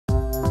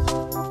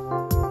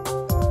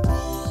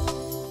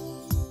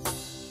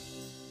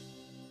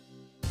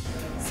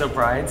So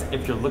brides,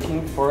 if you're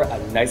looking for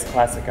a nice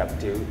classic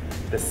updo,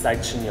 the side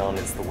chignon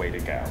is the way to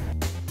go.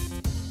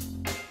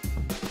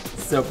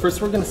 So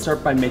first we're gonna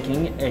start by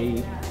making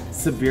a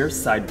severe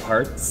side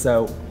part.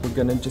 So we're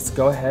gonna just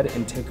go ahead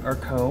and take our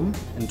comb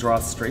and draw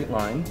a straight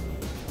line.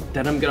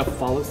 Then I'm gonna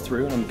follow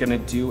through and I'm gonna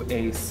do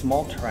a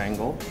small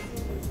triangle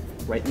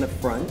right in the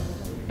front,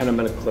 and I'm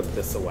gonna clip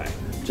this away,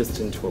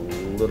 just into a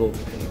little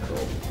pin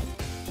curl.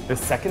 The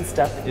second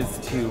step is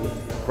to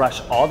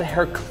brush all the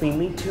hair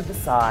cleanly to the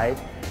side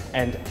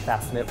and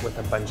fasten it with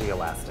a bungee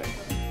elastic.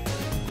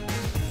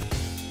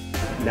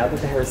 Now that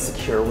the hair is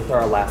secure with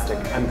our elastic,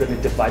 I'm going to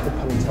divide the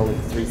ponytail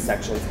into 3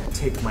 sections.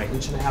 Take my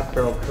 1.5"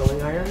 barrel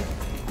curling iron,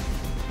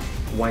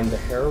 wind the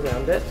hair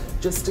around it,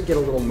 just to get a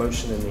little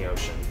motion in the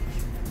ocean.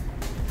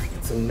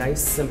 It's a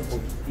nice,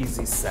 simple,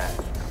 easy set.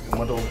 And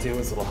what it'll do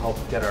is it'll help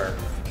get our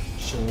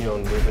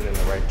chignon moving in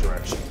the right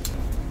direction.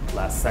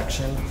 Last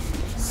section,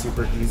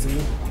 super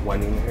easy.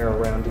 Winding the hair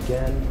around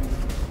again,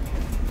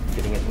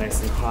 getting it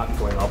nice and hot,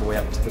 going all the way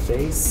up to the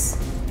base.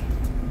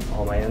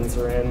 All my ends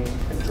are in,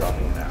 and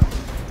dropping it out.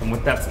 And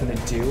what that's gonna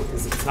do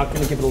is it's not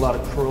gonna give it a lot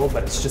of curl,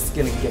 but it's just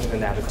gonna give it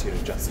an attitude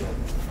adjustment.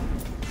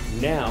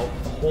 Now,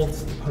 to hold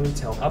the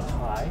ponytail up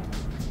high,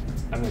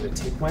 I'm gonna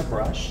take my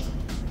brush,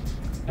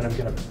 and I'm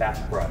gonna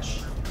back brush.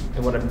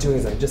 And what I'm doing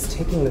is I'm just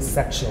taking this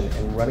section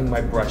and running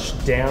my brush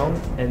down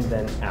and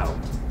then out.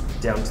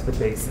 Down to the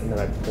base, and then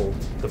I pull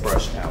the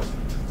brush out.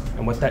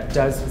 And what that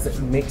does is it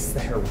makes the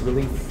hair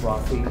really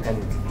frothy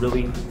and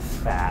really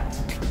fat,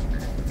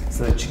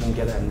 so that you can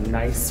get a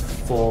nice,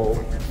 full,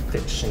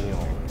 thick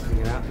chignon.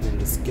 It out and then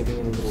just giving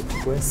it a little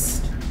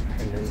twist,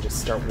 and then just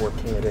start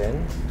working it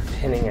in,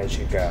 pinning as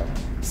you go.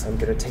 So I'm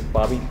gonna take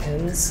bobby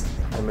pins,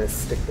 I'm gonna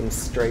stick them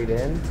straight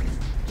in,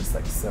 just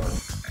like so.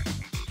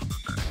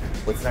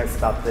 What's nice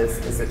about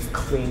this is it's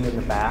clean in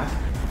the back,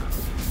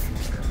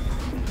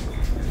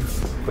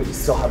 but you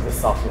still have the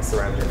softness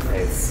around your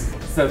face.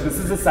 So this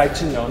is a side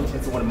chignon.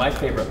 It's one of my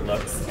favorite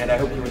looks, and I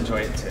hope you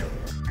enjoy it too.